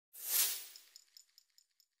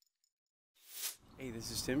This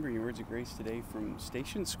is Tim bringing Words of Grace today from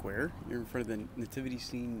Station Square. You're in front of the nativity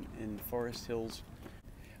scene in Forest Hills.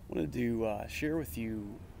 I wanted to share with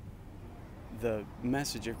you the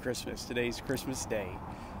message of Christmas. Today's Christmas Day,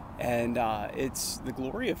 and it's the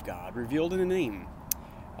glory of God revealed in a name,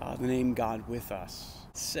 the name God with us.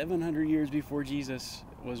 700 years before Jesus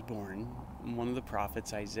was born, one of the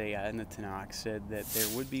prophets, Isaiah in the Tanakh, said that there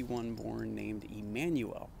would be one born named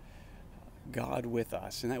Emmanuel, God with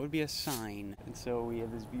us, and that would be a sign. And so we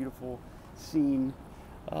have this beautiful scene,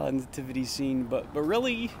 nativity scene, but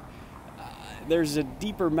really there's a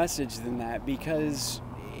deeper message than that, because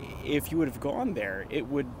if you would have gone there, it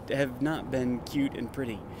would have not been cute and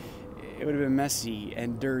pretty. It would have been messy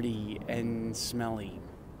and dirty and smelly.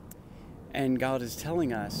 And God is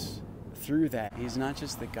telling us through that He's not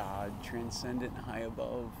just the God transcendent, high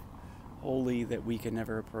above, holy, that we can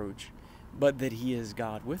never approach, but that He is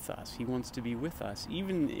God with us. He wants to be with us,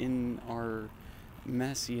 even in our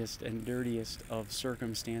messiest and dirtiest of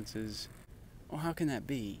circumstances. Well, how can that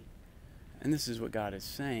be? And this is what God is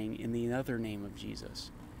saying in the other name of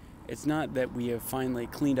Jesus. It's not that we have finally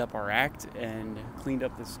cleaned up our act and cleaned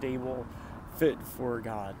up the stable fit for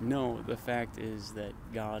God. No, the fact is that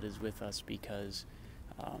God is with us because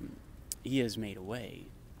He has made a way.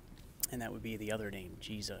 And that would be the other name,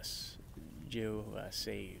 Jesus. Jehovah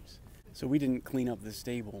saves. So we didn't clean up the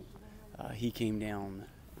stable. He came down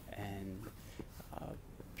and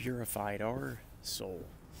purified our soul,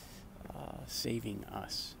 saving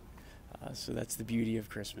us. So that's the beauty of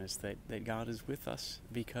Christmas, that God is with us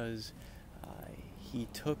because He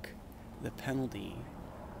took the penalty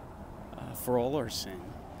for all our sin,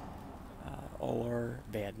 all our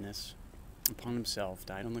badness upon Himself,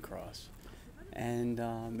 died on the cross, and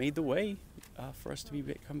made the way for us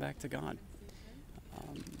to come back to God.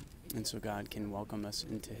 And so God can welcome us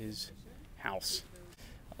into His house.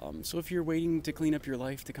 So if you're waiting to clean up your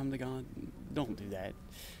life to come to God, don't do that.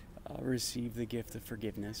 Receive the gift of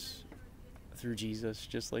forgiveness through Jesus,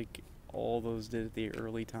 just like all those did at the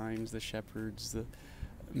early times, the shepherds, the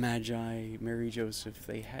Magi, Mary, Joseph.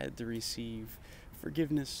 They had to receive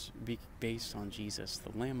forgiveness based on Jesus,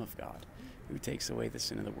 the Lamb of God, who takes away the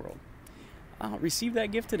sin of the world. Receive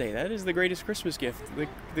that gift today. That is the greatest Christmas gift,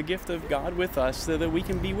 the gift of God with us, so that we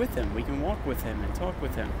can be with Him. We can walk with Him and talk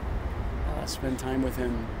with Him, spend time with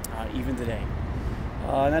Him even today.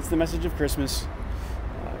 And that's the message of Christmas.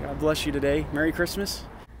 God bless you today. Merry Christmas.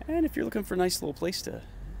 And if you're looking for a nice little place to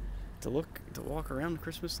walk around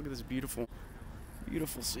Christmas, look at this beautiful,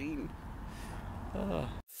 beautiful scene.